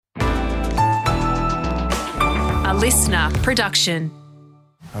listener production.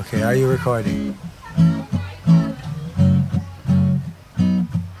 Okay, are you recording?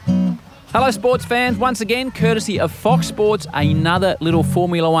 Hello sports fans, once again courtesy of Fox Sports, another little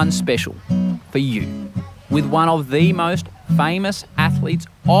Formula One special for you with one of the most famous athletes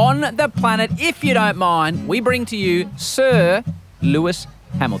on the planet. If you don't mind, we bring to you Sir Lewis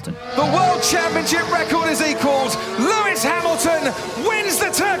Hamilton. The World Championship record is equalled. Lewis Hamilton wins the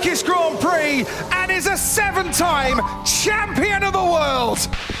Turkish Grand Prix and is a 7-time champion of the world.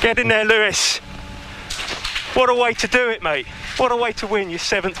 Get in there, Lewis. What a way to do it, mate. What a way to win your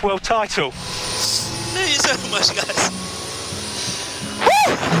 7th world title. Thank you so much, guys.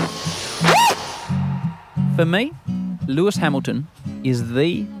 For me, Lewis Hamilton is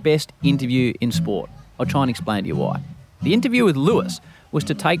the best interview in sport. I'll try and explain to you why. The interview with Lewis was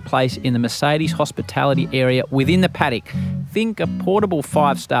to take place in the Mercedes hospitality area within the paddock. Think a portable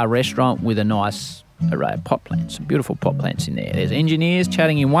 5-star restaurant with a nice array of pot plants, some beautiful pot plants in there. There's engineers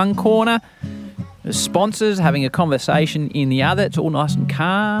chatting in one corner, there's sponsors having a conversation in the other. It's all nice and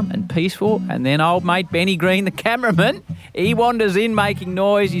calm and peaceful. And then old mate Benny Green, the cameraman, he wanders in making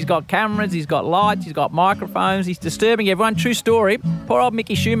noise. He's got cameras, he's got lights, he's got microphones. He's disturbing everyone. True story. Poor old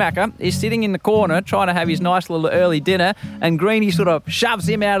Mickey Schumacher is sitting in the corner trying to have his nice little early dinner. And Greeny sort of shoves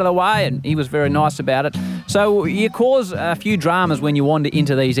him out of the way. And he was very nice about it. So you cause a few dramas when you wander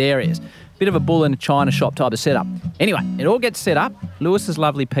into these areas. Bit of a bull in a china shop type of setup. Anyway, it all gets set up. Lewis's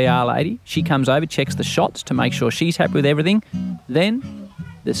lovely PR lady, she comes over, checks the shots to make sure she's happy with everything. Then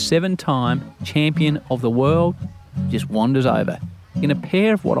the 7-time champion of the world just wanders over in a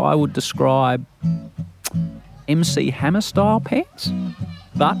pair of what I would describe MC Hammer style pants.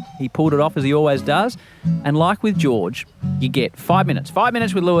 But he pulled it off as he always does. And like with George, you get 5 minutes. 5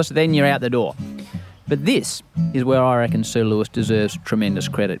 minutes with Lewis, then you're out the door. But this is where I reckon Sir Lewis deserves tremendous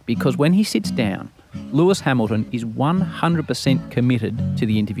credit, because when he sits down, Lewis Hamilton is 100% committed to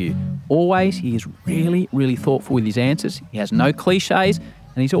the interview. Always, he is really, really thoughtful with his answers. He has no cliches,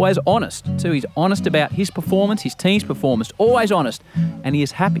 and he's always honest too. He's honest about his performance, his team's performance, always honest. And he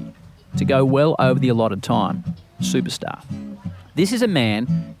is happy to go well over the allotted time. Superstar. This is a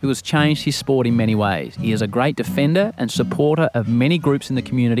man who has changed his sport in many ways. He is a great defender and supporter of many groups in the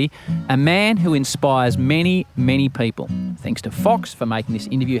community, a man who inspires many, many people. Thanks to Fox for making this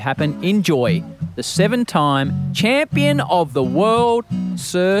interview happen. Enjoy the 7-time champion of the world,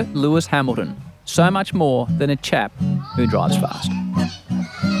 Sir Lewis Hamilton. So much more than a chap who drives fast.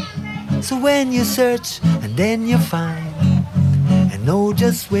 So when you search and then you find and know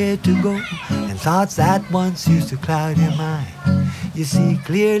just where to go, and thoughts that once used to cloud your mind, you see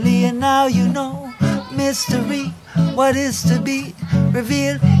clearly and now you know mystery, what is to be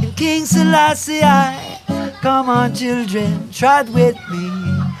revealed in King Selassie. Come on children, trot with me,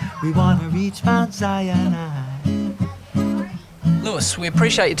 we want to reach Mount Sinai. Lewis, we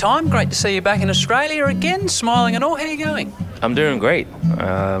appreciate your time. Great to see you back in Australia again, smiling and all. How are you going? I'm doing great.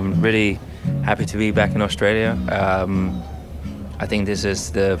 Really happy to be back in Australia. I think this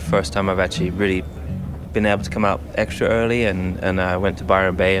is the first time I've actually really been able to come out extra early, and I went to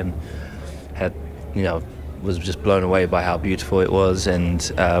Byron Bay and had, was just blown away by how beautiful it was, and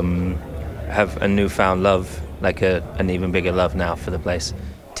have a newfound love, like an even bigger love now for the place.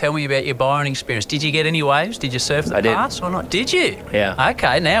 Tell me about your Byron experience. Did you get any waves? Did you surf the pass or not? Did you? Yeah.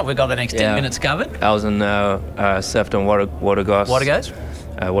 Okay, now we've got the next 10 minutes covered. I was on surfed on water goes. Water goes?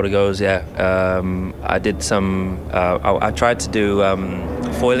 Water goes, yeah. I did some. I tried to do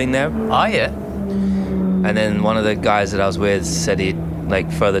foiling there. Oh yeah. And then one of the guys that I was with said he'd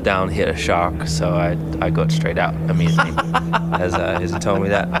further down hit a shark, so I got straight out immediately as he told me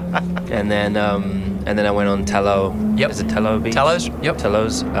that. And then I went on Tello. Yep. Is it Tello Beach? Tello's. Yep.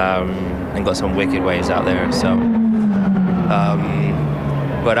 Tello's. And got some wicked waves out there. So,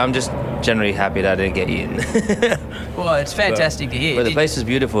 but I'm just generally happy that I didn't get eaten. Well, it's fantastic to hear. But the place is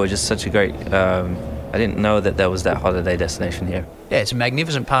beautiful. It's just such a great. I didn't know that there was that holiday destination here. Yeah, it's a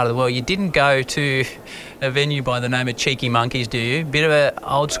magnificent part of the world. You didn't go to a venue by the name of Cheeky Monkeys, do you? Bit of an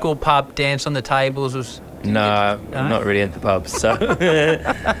old school pub, dance on the tables. No, I'm not really into pubs. So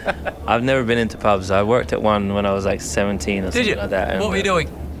I've never been into pubs. I worked at one when I was 17 or something like that. What were you doing?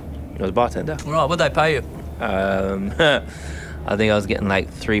 I was a bartender. Right, what'd they pay you? I think I was getting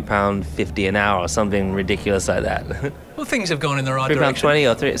 £3.50 an hour or something ridiculous like that. Well, things have gone in the right direction.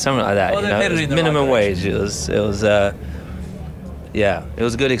 £3.20 or something like that. Well, they're headed in the minimum right wage. It was a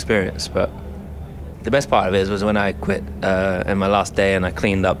good experience. But the best part of it was when I quit in my last day and I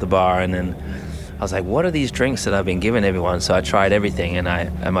cleaned up the bar, and then I was like, what are these drinks that I've been giving everyone? So I tried everything, and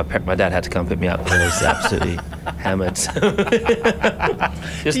my dad had to come pick me up because I was absolutely hammered.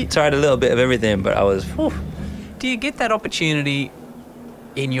 Just tried a little bit of everything, but I was. Whew. Do you get that opportunity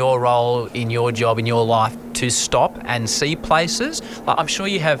in your role, in your job, in your life to stop and see places? Like, I'm sure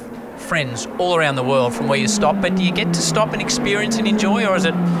you have friends all around the world from where you stop, but do you get to stop and experience and enjoy, or is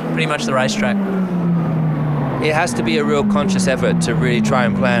it pretty much the racetrack? It has to be a real conscious effort to really try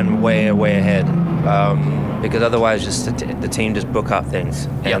and plan way ahead, because otherwise just the team just book up things.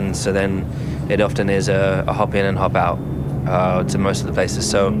 Yep. And so then it often is a hop in and hop out to most of the places.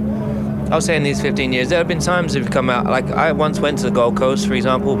 So I would say in these 15 years, there have been times we've come out, like I once went to the Gold Coast, for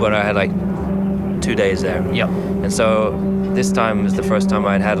example, but I had like 2 days there. Yep. And so this time was the first time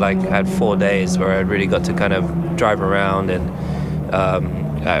I had 4 days where I really got to kind of drive around, and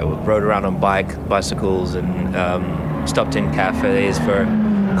I rode around on bicycles and stopped in cafes for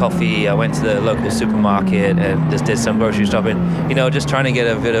coffee. I went to the local supermarket and just did some grocery shopping. You know, just trying to get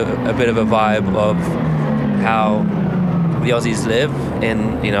a bit of a vibe of how the Aussies live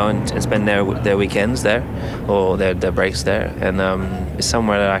and spend their weekends there, or their breaks there. And it's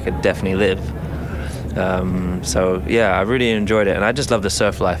somewhere that I could definitely live. So yeah, I really enjoyed it, and I just love the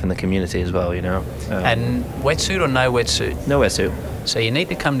surf life and the community as well, you know. And wetsuit or no wetsuit? No wetsuit. So you need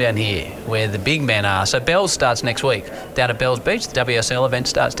to come down here where the big men are. So Bells starts next week down at Bells Beach. The WSL event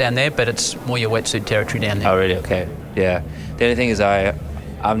starts down there, but it's more your wetsuit territory down there. Oh really? Okay. Yeah. The only thing is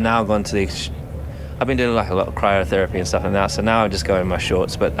I've now gone to I've been doing like a lot of cryotherapy and stuff like that, so now I just go in my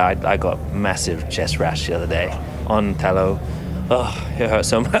shorts, but I got massive chest rash the other day on tallow. Oh, it hurt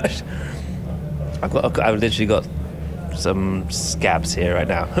so much. I've literally got some scabs here right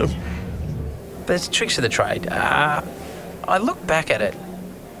now. But it's tricks of the trade. I look back at it.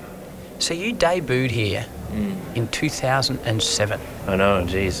 So you debuted here in 2007. I know,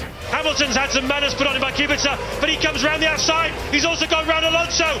 jeez. Hamilton's had some manners put on him by Kubica, but he comes round the outside. He's also gone round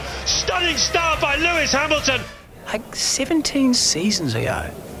Alonso. Stunning start by Lewis Hamilton. Like 17 seasons ago.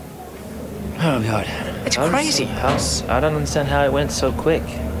 Oh God, It's crazy. I don't understand how it went so quick.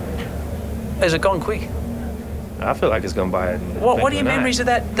 Has it gone quick? I feel like it's gone by. What are your memories of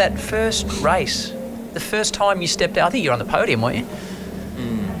that first race? The first time you stepped out? I think you're on the podium, weren't you?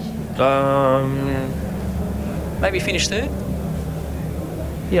 Maybe finished third?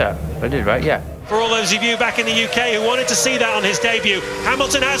 Yeah, I did, right? Yeah. For all those of you back in the UK who wanted to see that on his debut,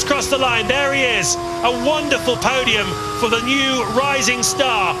 Hamilton has crossed the line. There he is. A wonderful podium for the new rising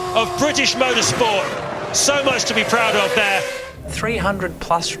star of British motorsport. So much to be proud of there. 300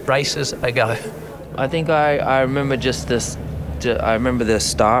 plus races ago. I think I remember just this. I remember the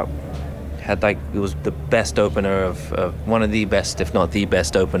start had it was the best opener of one of the best, if not the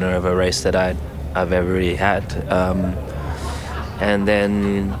best opener of a race that I've ever really had. And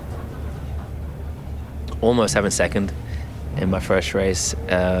then almost having second in my first race.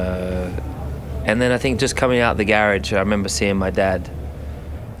 And then I think just coming out the garage, I remember seeing my dad,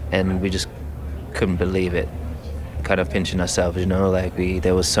 and we just couldn't believe it. Kind of pinching ourselves, you know, like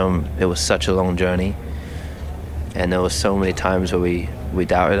it was such a long journey, and there was so many times where we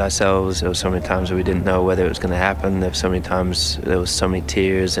doubted ourselves. There was so many times where we didn't know whether it was going to happen. There was so many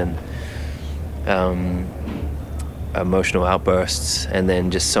tears and emotional outbursts, and then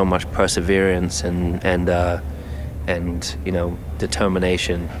just so much perseverance and you know,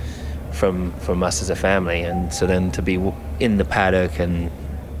 determination from us as a family. And so then to be in the paddock, and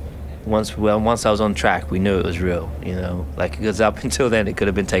once I was on track, we knew it was real, you know, like, because up until then it could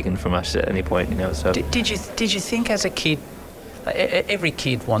have been taken from us at any point, you know. So did you think as a kid, every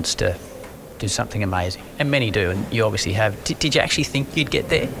kid wants to do something amazing, and many do, and you obviously have. Did you actually think you'd get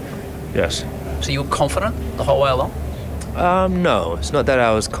there? Yes. So you were confident the whole way along? No, it's not that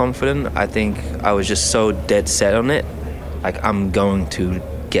I was confident. I think I was just so dead set on it. Like, I'm going to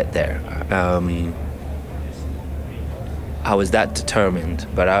get there. I was that determined,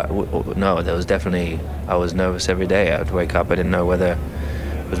 but no, there was definitely, I was nervous every day. I'd wake up, I didn't know whether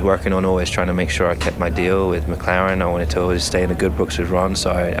I was working on always trying to make sure I kept my deal with McLaren. I wanted to always stay in the good books with Ron, so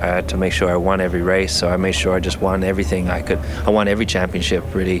I had to make sure I won every race. So I made sure I just won everything I could. I won every championship,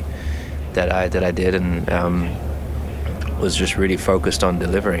 really, that I did, and was just really focused on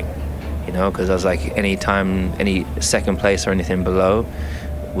delivering, you know, because I was like, any second place or anything below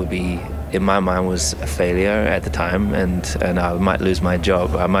would be, in my mind, was a failure at the time, and I might lose my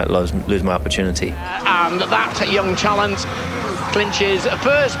job. I might lose my opportunity. And that young talent clinches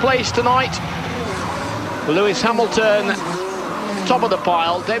first place tonight. Lewis Hamilton, top of the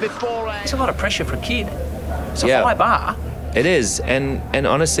pile. David Foray. It's a lot of pressure for a kid. It's a high bar. It is, and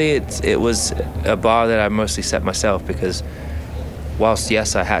honestly, it was a bar that I mostly set myself, because whilst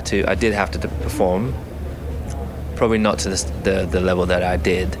yes, I did have to perform, probably not to the level that I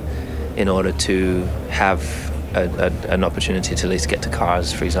did, in order to have an opportunity to at least get to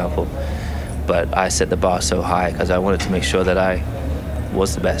cars, for example. but I set the bar so high because I wanted to make sure that I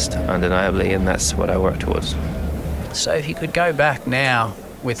was the best, undeniably, and that's what I worked towards. So if you could go back now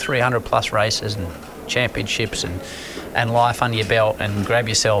with 300 plus races and championships and life under your belt and grab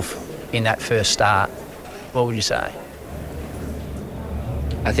yourself in that first start, what would you say?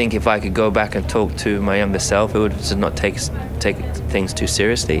 I think if I could go back and talk to my younger self, it would just not take things too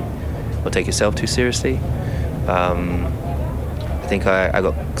seriously or take yourself too seriously. I think I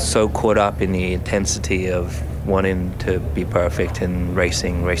got so caught up in the intensity of wanting to be perfect and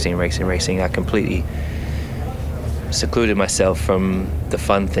racing. I completely secluded myself from the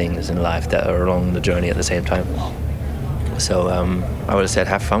fun things in life that are along the journey at the same time. So I would have said,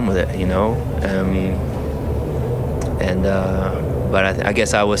 have fun with it, you know. But I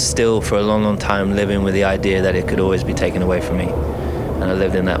guess I was still for a long time living with the idea that it could always be taken away from me. And I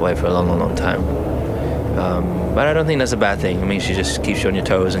lived in that way for a long time. But I don't think that's a bad thing. I mean, she just keeps you on your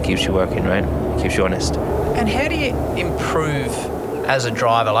toes and keeps you working, right? Keeps you honest. And how do you improve as a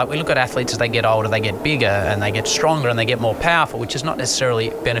driver? Like, we look at athletes as they get older, they get bigger and they get stronger and they get more powerful, which is not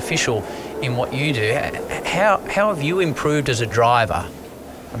necessarily beneficial in what you do. How have you improved as a driver?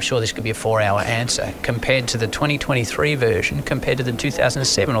 I'm sure this could be a 4-hour answer, compared to the 2023 version, compared to the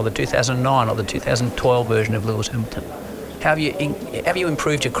 2007 or the 2009 or the 2012 version of Lewis Hamilton. How have you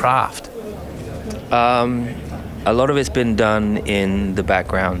improved your craft? A lot of it's been done in the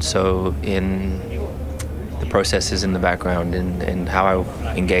background, so in the processes in the background, in how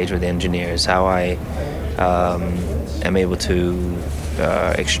I engage with engineers, how I am able to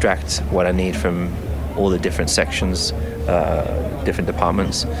extract what I need from all the different sections, different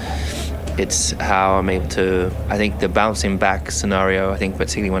departments. It's how I'm able to, I think the bouncing back scenario, I think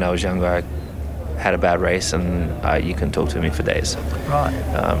particularly when I was younger, I had a bad race and you can talk to me for days. Right.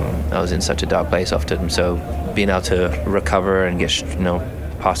 I was in such a dark place often, so being able to recover and get,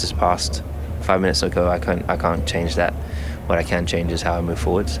 past is past. 5 minutes ago, I can't change that. What I can change is how I move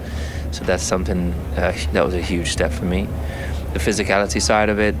forwards. So that's something that was a huge step for me. The physicality side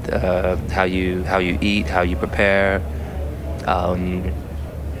of it, how you eat, how you prepare, time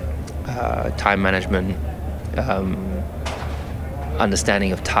management,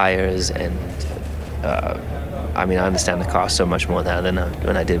 understanding of tires, and I understand the car so much more now than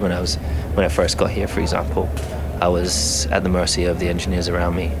I did when I first got here. For example, I was at the mercy of the engineers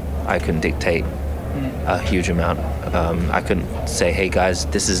around me. I couldn't dictate a huge amount. I couldn't say, "Hey guys,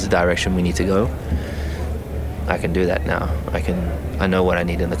 this is the direction we need to go." I can do that now. I know what I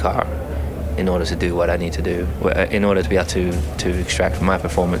need in the car in order to do what I need to do, in order to be able to extract from my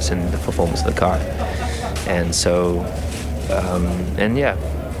performance and the performance of the car. And so,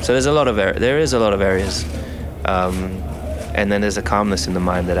 so there is a lot of areas, and then there's a calmness in the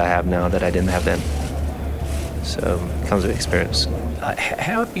mind that I have now that I didn't have then. So it comes with experience.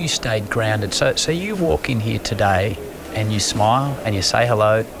 How have you stayed grounded? So you walk in here today and you smile and you say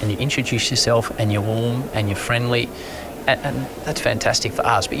hello and you introduce yourself and you're warm and you're friendly, and that's fantastic for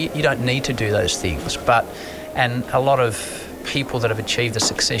us, but you don't need to do those things. And a lot of people that have achieved the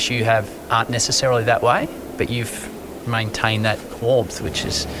success you have aren't necessarily that way, but you've maintained that warmth, which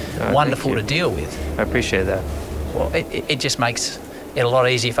is wonderful to deal with. I appreciate that. Well, it just makes it a lot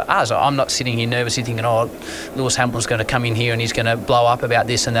easier for us. I'm not sitting here nervously thinking, oh, Lewis Hamilton's going to come in here and he's going to blow up about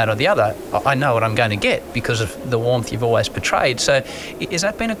this and that or the other. I know what I'm going to get because of the warmth you've always portrayed. So has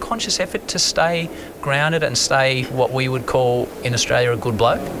that been a conscious effort to stay grounded and stay what we would call in Australia a good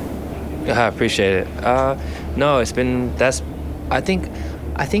bloke? I appreciate it. No, it's been, I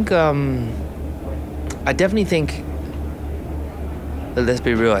definitely think, let's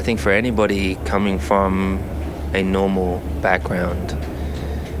be real, I think for anybody coming from a normal background,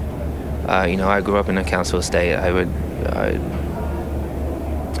 I grew up in a council estate. I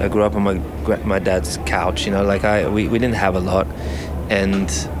grew up on my dad's couch. We didn't have a lot, and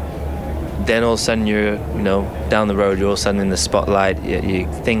then all of a sudden you're down the road. You're all of a sudden in the spotlight.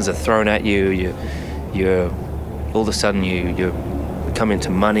 Things are thrown at you. You're all of a sudden you come into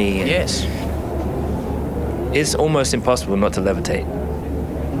money. Yes. It's almost impossible not to levitate.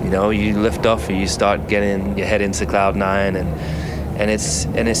 You lift off and you start getting your head into cloud nine, and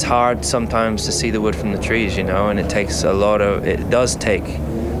it's hard sometimes to see the wood from the trees, and it does take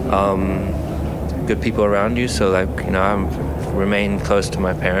good people around you. So I've remained close to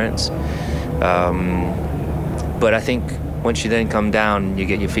my parents, but I think once you then come down, you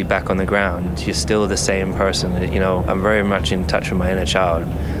get your feet back on the ground, you're still the same person. I'm very much in touch with my inner child.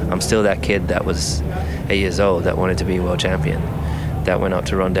 I'm still that kid that was 8 years old that wanted to be a world champion, that went up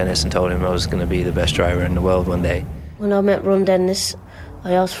to Ron Dennis and told him I was going to be the best driver in the world one day. When I met Ron Dennis,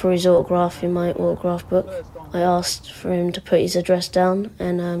 I asked for his autograph in my autograph book. I asked for him to put his address down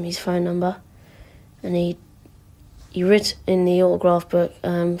and his phone number. and he wrote in the autograph book,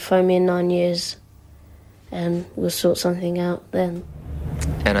 phone me in 9 years and we'll sort something out then.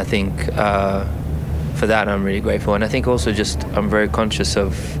 And I think for that I'm really grateful. And I think also just I'm very conscious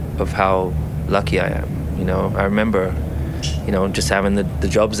of how lucky I am. You know, I remember, you know, just having the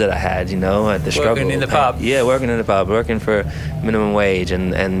jobs that I had, you know, at the struggle. Working in the pub. Yeah, working in the pub, working for minimum wage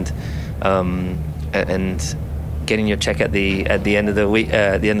and getting your check at the end of the week,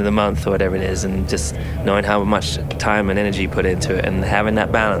 at the end of the month or whatever it is, and just knowing how much time and energy you put into it and having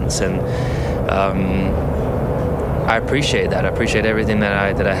that balance. And I appreciate that. I appreciate everything that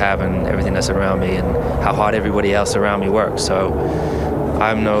I have and everything that's around me and how hard everybody else around me works. So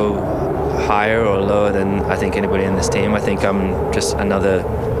I'm no higher or lower than I think anybody in this team. I think I'm just another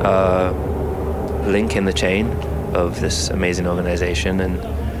link in the chain of this amazing organization and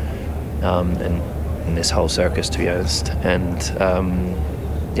this whole circus, to be honest. And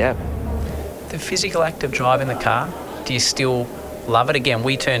yeah. The physical act of driving the car, do you still love it? Again,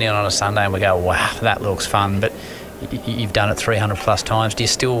 we turn in on a Sunday and we go, wow, that looks fun, but you've done it 300 plus times. Do you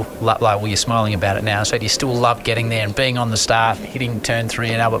still love, like, well, you're smiling about it now, so do you still love getting there and being on the start, hitting turn 3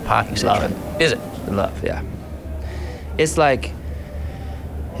 in Albert Park, etc.? Love it. Is it? Love, yeah. It's like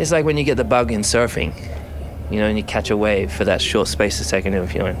when you get the bug in surfing, you know, and you catch a wave for that short space a second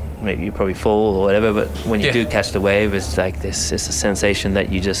of, you know, maybe you probably fall or whatever, but when you do catch the wave, it's like this, it's a sensation that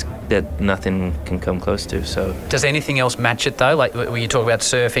that nothing can come close to. So does anything else match it though? Like when you talk about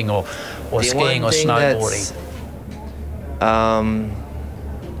surfing or skiing or snowboarding?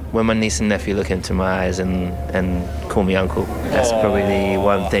 When my niece and nephew look into my eyes and call me uncle, that's probably the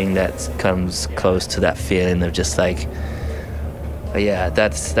one thing that comes close to that feeling of just like, yeah,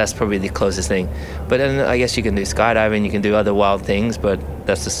 that's probably the closest thing. But then I guess you can do skydiving, you can do other wild things, but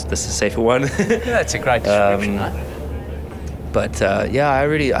that's a safer one. Yeah, that's a great description. But yeah,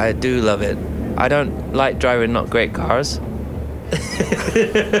 I do love it. I don't like driving not great cars.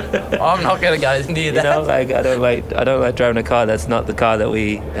 I'm not going to go near that. You know, like I don't like driving a car that's not the car that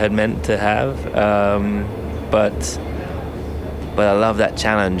we had meant to have. But I love that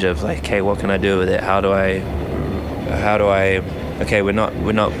challenge of like, hey, what can I do with it? How do I? Okay, we're not.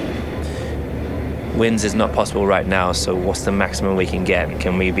 Wins is not possible right now. So what's the maximum we can get?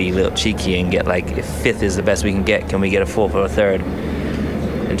 Can we be a little cheeky and get like, if 5th is the best we can get, can we get a 4th or a 3rd?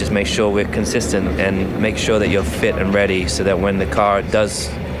 And just make sure we're consistent and make sure that you're fit and ready so that when the car does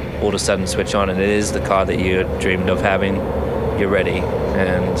all of a sudden switch on and it is the car that you dreamed of having, you're ready.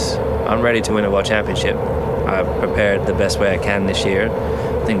 And I'm ready to win a World Championship. I've prepared the best way I can this year.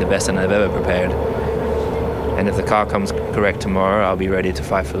 I think the best that I've ever prepared. And if the car comes correct tomorrow, I'll be ready to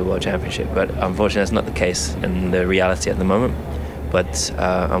fight for the World Championship. But unfortunately, that's not the case in the reality at the moment. But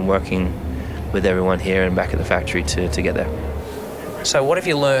I'm working with everyone here and back at the factory to get there. So what have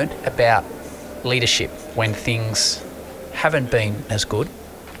you learned about leadership when things haven't been as good?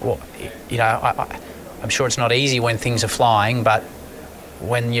 Well, you know, I'm sure it's not easy when things are flying, but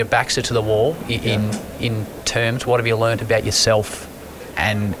when your backs are to the wall, in terms, what have you learned about yourself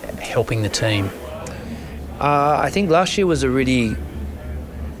and helping the team? I think last year was I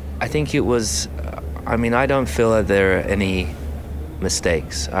don't feel that there are any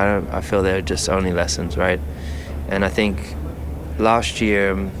mistakes. I feel they're just only lessons, right? And I think last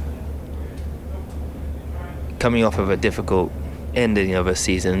year, coming off of a difficult ending of a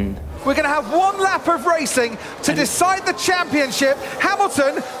season, we're going to have one lap of racing to decide the championship.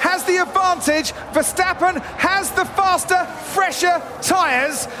 Hamilton has the advantage. Verstappen has the faster, fresher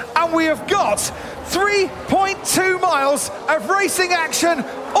tyres. And we have got 3.2 miles of racing action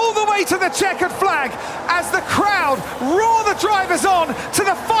all the way to the checkered flag as the crowd roar the drivers on to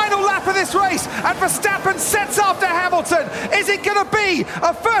the final lap of this race, and Verstappen sets after Hamilton. Is it going to be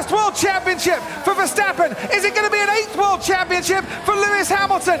a first World Championship for Verstappen? Is it going to be an 8th World Championship for Lewis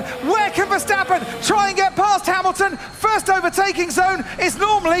Hamilton? Where can Verstappen try and get past Hamilton? First overtaking zone is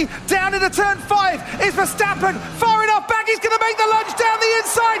normally down into turn 5. Is Verstappen far enough back? He's going to make the lunge down the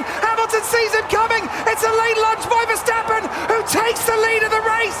inside. Hamilton sees him coming. It's a late lunge by Verstappen, who takes the lead of the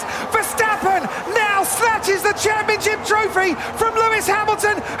race. Verstappen now snatches the championship trophy from Lewis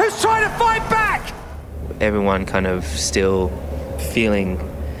Hamilton, who's trying to fight back. Everyone kind of still feeling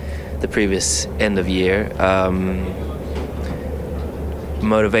the previous end of year.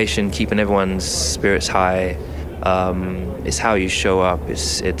 Motivation, keeping everyone's spirits high. It's how you show up.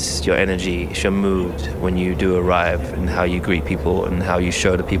 It's your energy, it's your mood when you do arrive, and how you greet people, and how you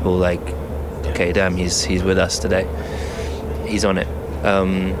show to people like, okay, damn, he's with us today. He's on it.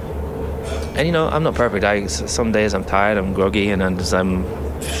 And you know, I'm not perfect. Some days I'm tired, I'm groggy, and I'm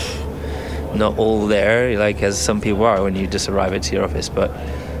not all there, like as some people are when you just arrive at your office. But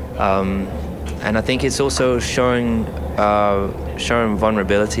And I think it's also showing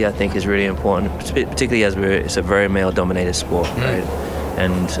vulnerability. I think is really important, particularly as it's a very male-dominated sport, right?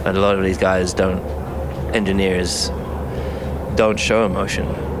 And a lot of these guys engineers don't show emotion.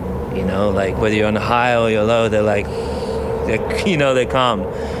 You know, like whether you're on the high or you're low, they're calm.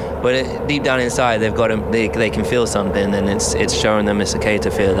 But deep down inside, they can feel something, and it's showing them it's okay to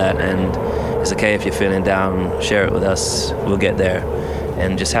feel that, and it's okay if you're feeling down. Share it with us. We'll get there.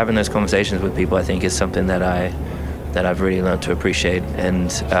 And just having those conversations with people, I think, is something that I've really learned to appreciate.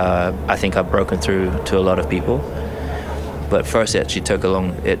 And I think I've broken through to a lot of people. But first, it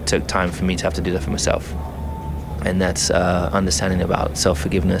took time for me to have to do that for myself. And that's understanding about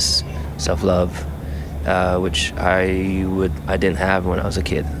self-forgiveness, self-love, which I didn't have when I was a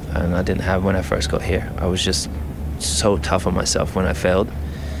kid, and I didn't have when I first got here. I was just so tough on myself when I failed,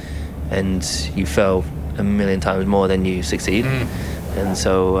 and you fail a million times more than you succeed. And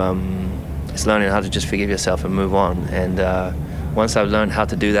so it's learning how to just forgive yourself and move on. And once I've learned how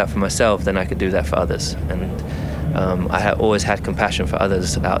to do that for myself, then I could do that for others. And I have always had compassion for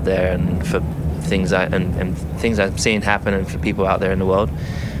others out there, and for things things I've seen happen, and for people out there in the world,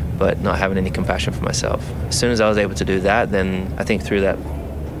 but not having any compassion for myself. As soon as I was able to do that, then I think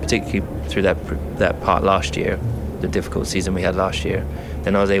particularly through that part last year, the difficult season we had last year,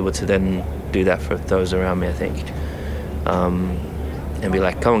 then I was able to then do that for those around me, I think. And be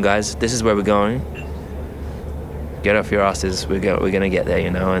like, come on guys, this is where we're going. Get off your asses, we're gonna get there, you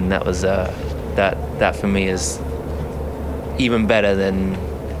know. And that was that for me is even better than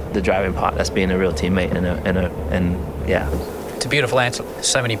the driving part. That's being a real teammate and yeah. It's a beautiful answer.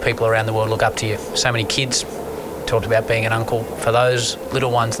 So many people around the world look up to you. So many kids talked about being an uncle. For those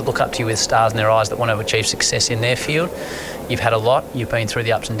little ones that look up to you with stars in their eyes that want to achieve success in their field, you've had a lot. You've been through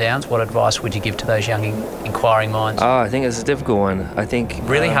the ups and downs. What advice would you give to those young, inquiring minds? Oh, I think it's a difficult one. I think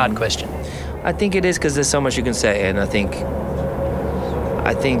really hard question. I think it is, because there's so much you can say, and I think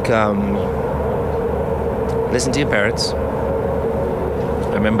listen to your parents.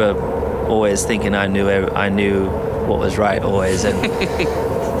 I remember always thinking I knew what was right always, and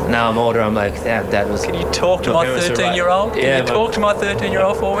now I'm older, I'm like, damn, Dad was... Can you talk to my 13-year-old? Yeah, Can you talk to my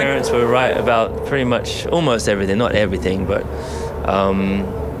 13-year-old for me? Parents were right about pretty much almost everything, not everything, but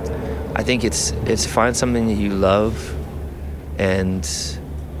I think it's find something that you love and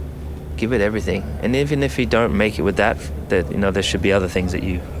give it everything. And even if you don't make it with that, you know, there should be other things that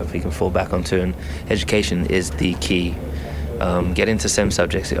you can fall back onto, and education is the key. Get into STEM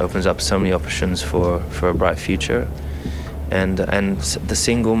subjects. It opens up so many options for a bright future. And the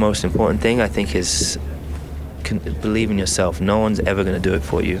single most important thing, I think, is believe in yourself. No one's ever going to do it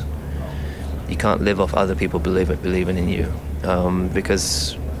for you. You can't live off other people believing in you,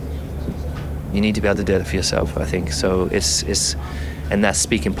 because you need to be able to do it for yourself, I think. So and that's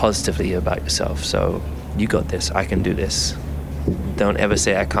speaking positively about yourself. So you got this. I can do this. Don't ever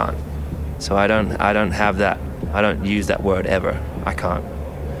say I can't. So I don't have that. I don't use that word ever. I can't.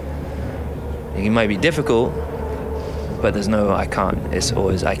 It might be difficult, but there's no I can't. It's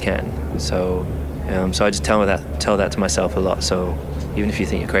always I can. So I just tell that to myself a lot. So even if you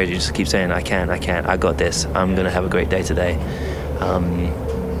think you're crazy, just keep saying I can. I got this. I'm gonna have a great day today.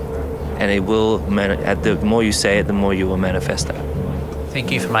 And it will. The more you say it, the more you will manifest that. Thank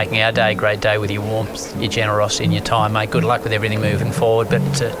you for making our day a great day with your warmth, your generosity and your time, mate. Good luck with everything moving forward, but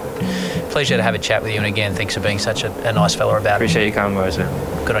pleasure to have a chat with you, and again, thanks for being such a nice fella about Appreciate you coming, Rosa.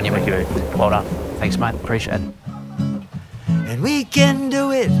 Good on you, mate. Thank you. Well done. Thanks, mate. Appreciate it. And we can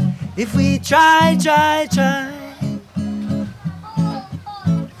do it if we try.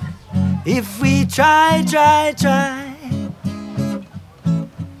 If we try.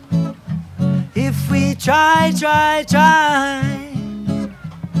 If we try.